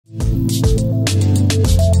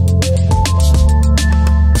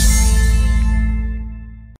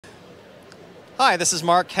Hi, this is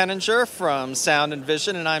Mark Henninger from Sound and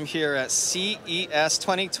Vision, and I'm here at CES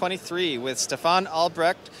 2023 with Stefan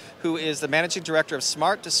Albrecht, who is the Managing Director of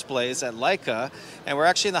Smart Displays at Leica, and we're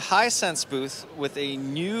actually in the Hisense booth with a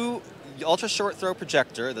new ultra-short throw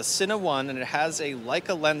projector, the Cine 1, and it has a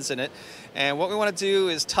Leica lens in it. And what we want to do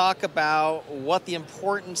is talk about what the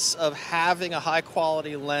importance of having a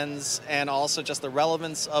high-quality lens and also just the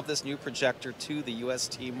relevance of this new projector to the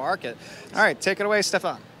UST market. All right, take it away,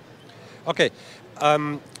 Stefan. Okay,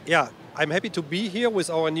 yeah, I'm happy to be here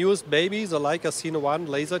with our newest baby, the Leica Cine 1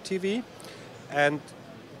 laser TV. And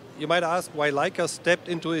you might ask why Leica stepped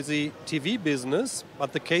into the TV business,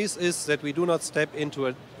 but the case is that we do not step into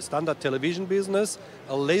a standard television business.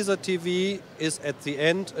 A laser TV is at the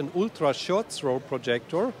end an ultra short throw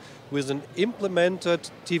projector with an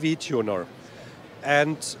implemented TV tuner.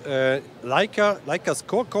 And Leica's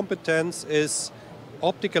core competence is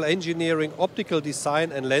optical engineering, optical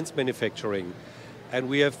design and lens manufacturing. And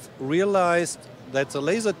we have realized that the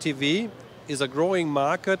laser TV is a growing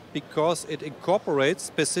market because it incorporates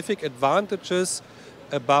specific advantages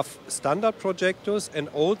above standard projectors and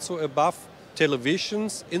also above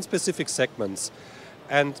televisions in specific segments.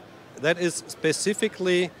 And that is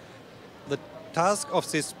specifically the task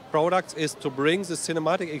of this product is to bring the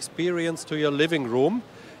cinematic experience to your living room,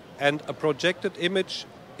 and a projected image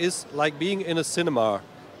is like being in a cinema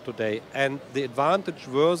today. And the advantage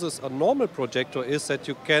versus a normal projector is that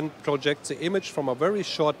you can project the image from a very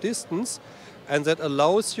short distance, and that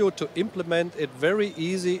allows you to implement it very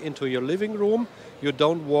easy into your living room. You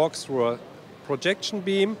don't walk through a projection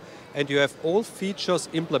beam, and you have all features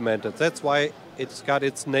implemented. That's why it's got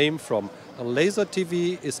its name from. A laser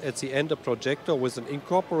TV is at the end a projector with an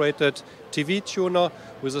incorporated TV tuner,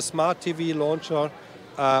 with a smart TV launcher,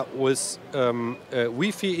 with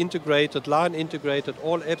Wi-Fi integrated, LAN integrated,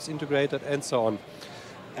 all apps integrated, and so on.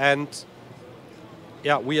 And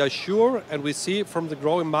yeah, we are sure, and we see from the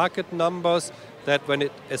growing market numbers, that when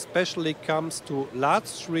it especially comes to large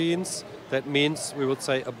screens, that means we would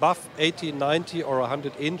say above 80, 90 or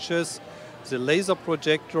 100 inches, the laser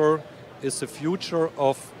projector is the future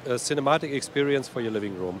of a cinematic experience for your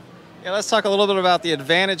living room. Yeah, let's talk a little bit about the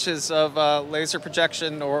advantages of laser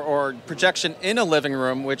projection or projection in a living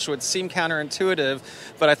room, which would seem counterintuitive.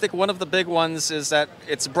 But I think one of the big ones is that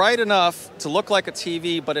it's bright enough to look like a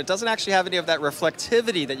TV, but it doesn't actually have any of that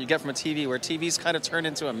reflectivity that you get from a TV, where TVs kind of turn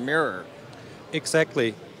into a mirror.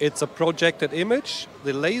 Exactly. It's a projected image.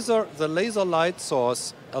 The laser light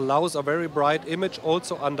source allows a very bright image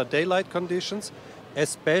also under daylight conditions,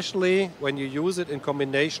 especially when you use it in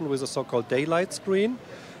combination with a so-called daylight screen.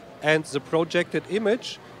 And the projected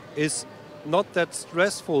image is not that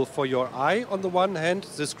stressful for your eye. On the one hand,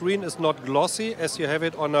 the screen is not glossy as you have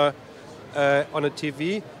it on a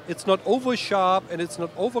TV. It's not over sharp and it's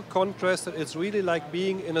not over contrasted. It's really like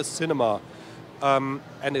being in a cinema.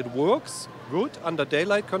 And it works good under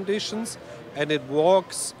daylight conditions, and it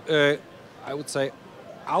works, I would say,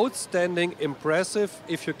 outstanding, impressive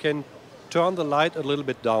if you can turn the light a little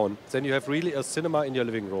bit down. Then you have really a cinema in your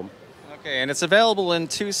living room. Okay, and it's available in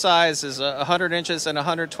two sizes, 100 inches and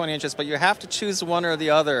 120 inches, but you have to choose one or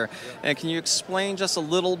the other. Yeah. And can you explain just a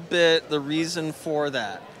little bit the reason for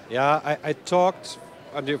that? Yeah, I talked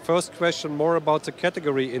on your first question more about the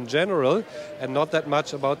category in general and not that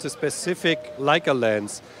much about the specific Leica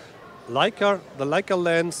lens. The Leica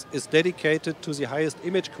lens is dedicated to the highest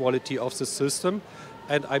image quality of the system,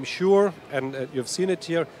 and I'm sure, and you've seen it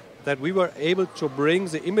here, that we were able to bring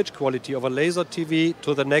the image quality of a laser TV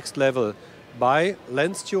to the next level by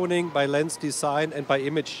lens tuning, by lens design, and by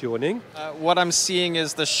image tuning. What I'm seeing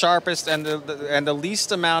is the sharpest and the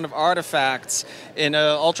least amount of artifacts in an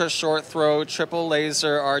ultra-short throw triple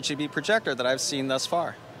laser RGB projector that I've seen thus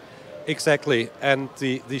far. Exactly, and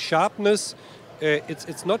the sharpness,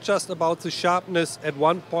 it's not just about the sharpness at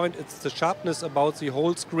one point, it's the sharpness about the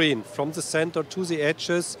whole screen, from the center to the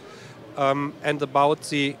edges, and about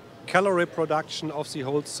the color reproduction of the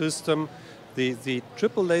whole system. The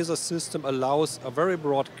triple laser system allows a very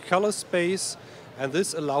broad color space, and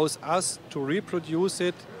this allows us to reproduce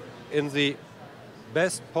it in the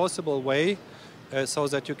best possible way, so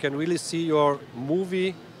that you can really see your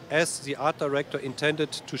movie as the art director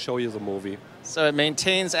intended to show you the movie. So it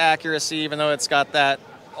maintains accuracy even though it's got that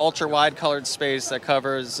ultra-wide colored space that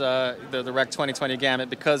covers the Rec 2020 gamut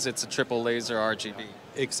because it's a triple laser RGB.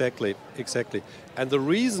 Exactly, exactly. And the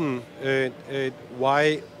reason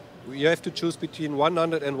why you have to choose between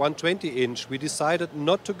 100 and 120 inch, we decided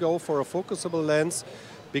not to go for a focusable lens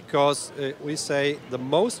because we say the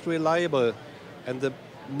most reliable and the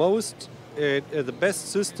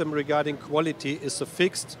best system regarding quality is a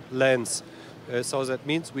fixed lens. So that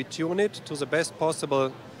means we tune it to the best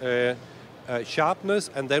possible sharpness,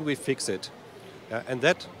 and then we fix it. And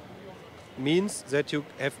that means that you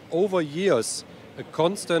have over years a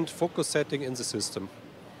constant focus setting in the system.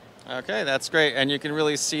 Okay, that's great, and you can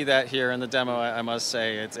really see that here in the demo. I must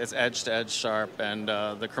say, it's edge to edge sharp, and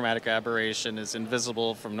the chromatic aberration is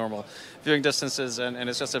invisible from normal viewing distances, and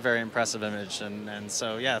it's just a very impressive image. And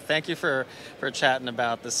so, yeah, thank you for chatting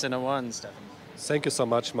about the Cine 1, Stefan. Thank you so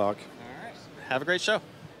much, Mark. All right, have a great show.